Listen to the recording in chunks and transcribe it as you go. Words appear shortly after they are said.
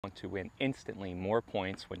Want to win instantly more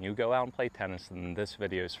points when you go out and play tennis, then this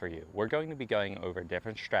video is for you. We're going to be going over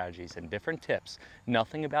different strategies and different tips.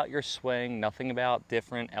 Nothing about your swing, nothing about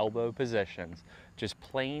different elbow positions, just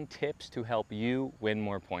plain tips to help you win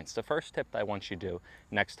more points. The first tip that I want you to do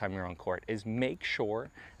next time you're on court is make sure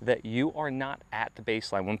that you are not at the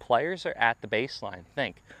baseline. When players are at the baseline,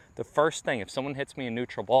 think, the first thing, if someone hits me a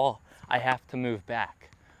neutral ball, I have to move back.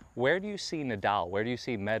 Where do you see Nadal? Where do you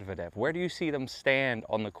see Medvedev? Where do you see them stand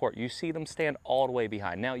on the court? You see them stand all the way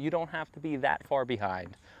behind. Now, you don't have to be that far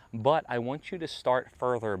behind, but I want you to start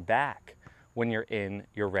further back when you're in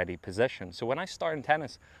your ready position. So when I start in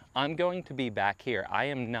tennis, I'm going to be back here. I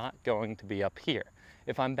am not going to be up here.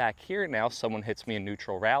 If I'm back here now, someone hits me a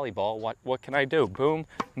neutral rally ball, what can I do? Boom,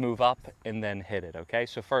 move up and then hit it, okay?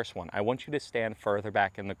 So first one, I want you to stand further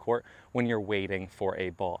back in the court when you're waiting for a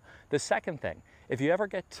ball. The second thing, if you ever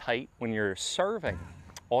get tight when you're serving,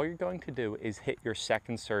 all you're going to do is hit your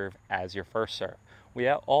second serve as your first serve. We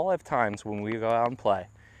all have times when we go out and play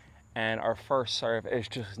and our first serve is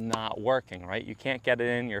just not working, right? You can't get it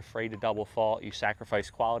in, you're afraid to double fault, you sacrifice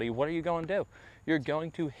quality. What are you going to do? You're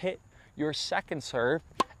going to hit your second serve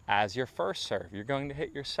as your first serve. You're going to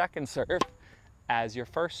hit your second serve as your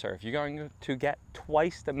first serve. You're going to get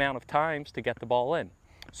twice the amount of times to get the ball in.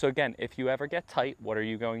 So again, if you ever get tight, what are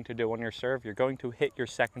you going to do on your serve? You're going to hit your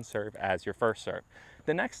second serve as your first serve.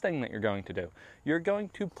 The next thing that you're going to do, you're going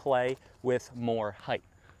to play with more height.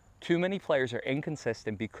 Too many players are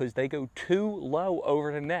inconsistent because they go too low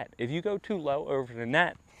over the net. If you go too low over the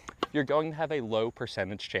net, you're going to have a low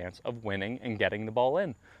percentage chance of winning and getting the ball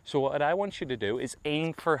in. So what I want you to do is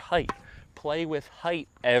aim for height. Play with height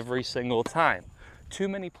every single time. Too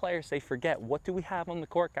many players, they forget, what do we have on the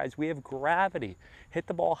court, guys? We have gravity. Hit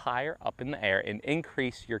the ball higher up in the air and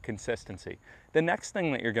increase your consistency. The next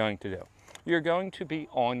thing that you're going to do, you're going to be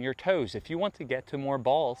on your toes. If you want to get to more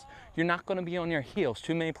balls, you're not going to be on your heels.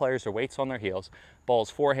 Too many players are weights on their heels. Balls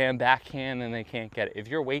forehand, backhand, and they can't get it. If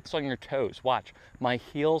your weights on your toes, watch, my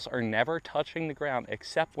heels are never touching the ground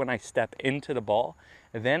except when I step into the ball.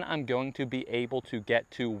 Then I'm going to be able to get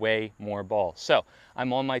to way more balls. So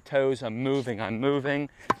I'm on my toes, I'm moving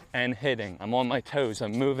and hitting. I'm on my toes,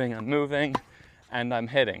 I'm moving, and I'm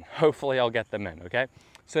hitting. Hopefully I'll get them in, okay?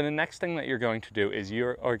 So the next thing that you're going to do is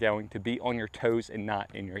you are going to be on your toes and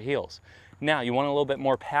not in your heels. Now, you want a little bit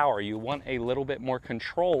more power, you want a little bit more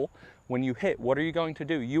control when you hit. What are you going to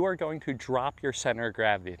do? You are going to drop your center of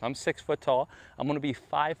gravity. If I'm 6 foot tall, I'm going to be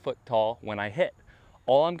 5 foot tall when I hit.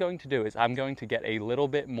 All I'm going to do is I'm going to get a little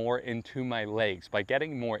bit more into my legs. By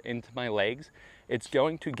getting more into my legs, it's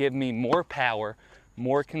going to give me more power,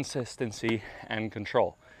 more consistency, and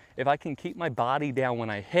control. If I can keep my body down when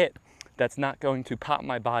I hit, that's not going to pop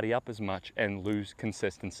my body up as much and lose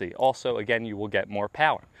consistency. Also, again, you will get more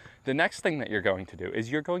power. The next thing that you're going to do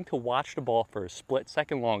is you're going to watch the ball for a split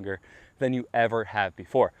second longer than you ever have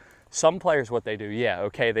before. Some players, what they do, yeah,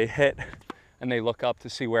 okay, they hit and they look up to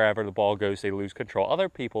see wherever the ball goes, they lose control. Other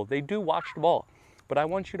people, they do watch the ball, but I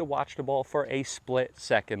want you to watch the ball for a split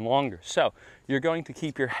second longer. So you're going to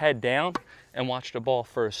keep your head down and watch the ball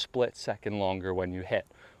for a split second longer when you hit.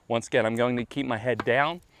 Once again, I'm going to keep my head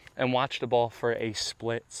down and watch the ball for a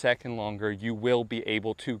split second longer. You will be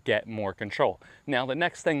able to get more control. Now, the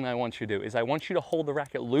next thing that I want you to do is I want you to hold the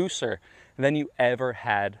racket looser than you ever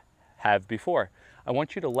have before. I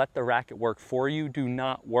want you to let the racket work for you. Do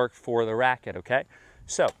not work for the racket, okay?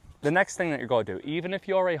 So the next thing that you're going to do, even if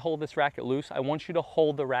you already hold this racket loose, I want you to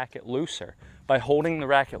hold the racket looser. By holding the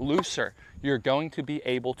racket looser, you're going to be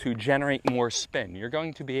able to generate more spin. You're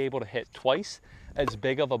going to be able to hit twice as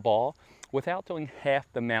big of a ball without doing half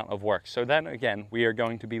the amount of work. So then again, we are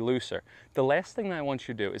going to be looser. The last thing that I want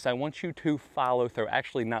you to do is I want you to follow through.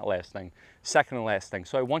 Actually, not last thing, second to last thing.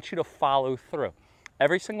 So I want you to follow through.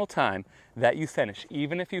 Every single time that you finish,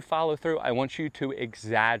 even if you follow through, I want you to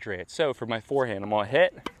exaggerate. So for my forehand, I'm gonna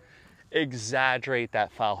hit, exaggerate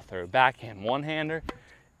that follow through. Backhand, one-hander,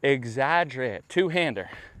 exaggerate. Two-hander,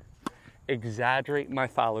 exaggerate my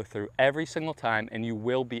follow through every single time, and you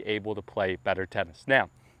will be able to play better tennis. Now,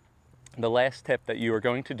 the last tip that you are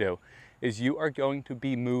going to do is you are going to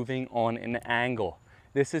be moving on an angle.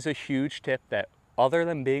 This is a huge tip that, other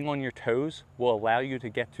than being on your toes, will allow you to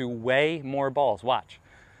get to way more balls. Watch.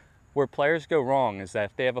 Where players go wrong is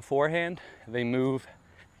that if they have a forehand, they move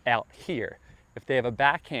out here. If they have a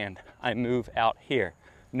backhand, I move out here.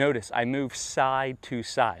 Notice I move side to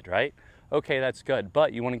side, right? Okay, that's good,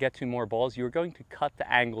 but you want to get to more balls, you're going to cut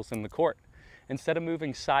the angles in the court. Instead of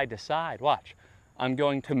moving side to side, watch, I'm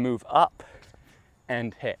going to move up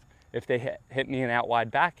and hit. If they hit me an out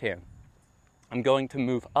wide backhand, I'm going to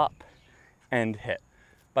move up and hit.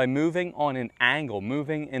 By moving on an angle,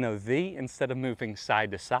 moving in a V instead of moving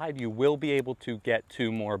side to side, you will be able to get 2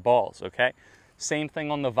 more balls, okay? Same thing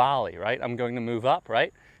on the volley, right? I'm going to move up,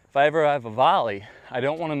 right? If I ever have a volley, I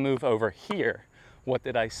don't want to move over here. What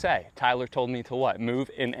did I say? Tyler told me to what? Move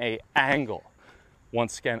in a angle.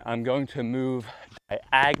 Once again, I'm going to move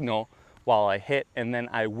diagonal while I hit, and then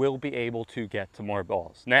I will be able to get to more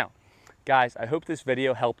balls. Now, guys, I hope this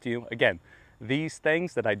video helped you. Again, these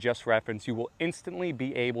things that I just referenced, you will instantly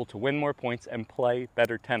be able to win more points and play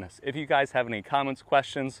better tennis. If you guys have any comments,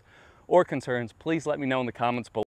 questions, or concerns, please let me know in the comments below.